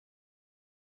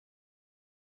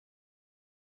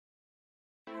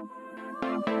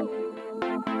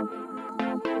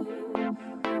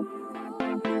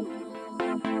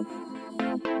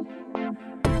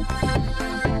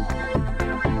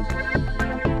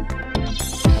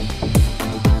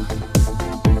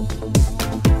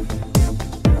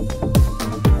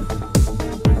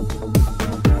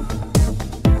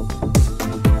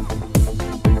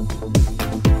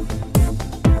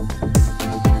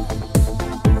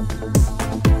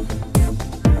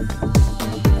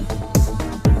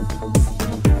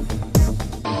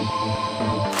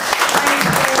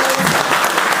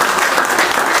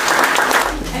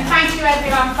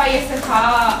Everyone for your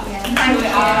support. Yeah, thank you.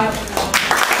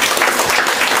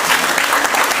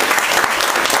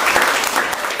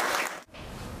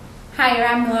 Hi,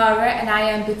 I'm Laura and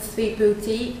I own Bittersweet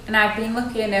Boutique, and I've been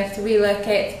lucky enough to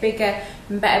relocate to bigger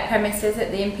and better premises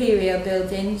at the Imperial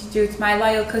building due to my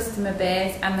loyal customer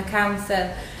base and the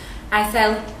council. I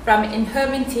sell from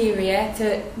in-home interior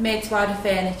to made-to-order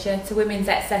furniture to women's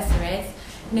accessories,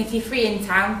 and if you're free in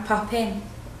town, pop in.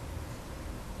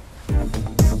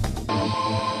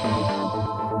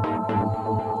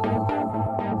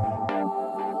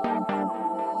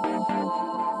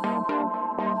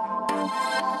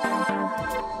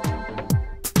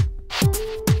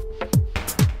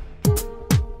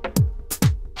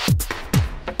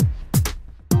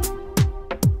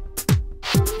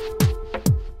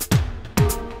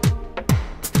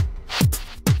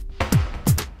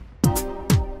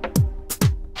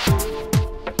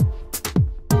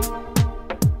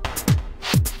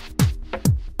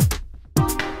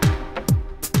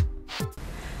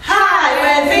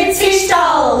 Vintge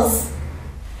dolls!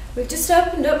 We've just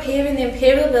opened up here in the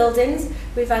Imperial buildings.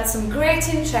 We've had some great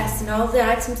interest in all the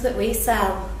items that we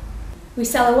sell. We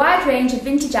sell a wide range of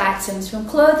vintage items from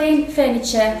clothing,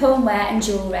 furniture, homeware and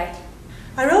jewellery.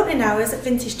 Our opening hours at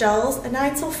Vintge Dolls are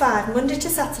 9 till 5 Monday to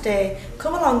Saturday.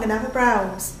 Come along and have a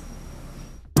browse.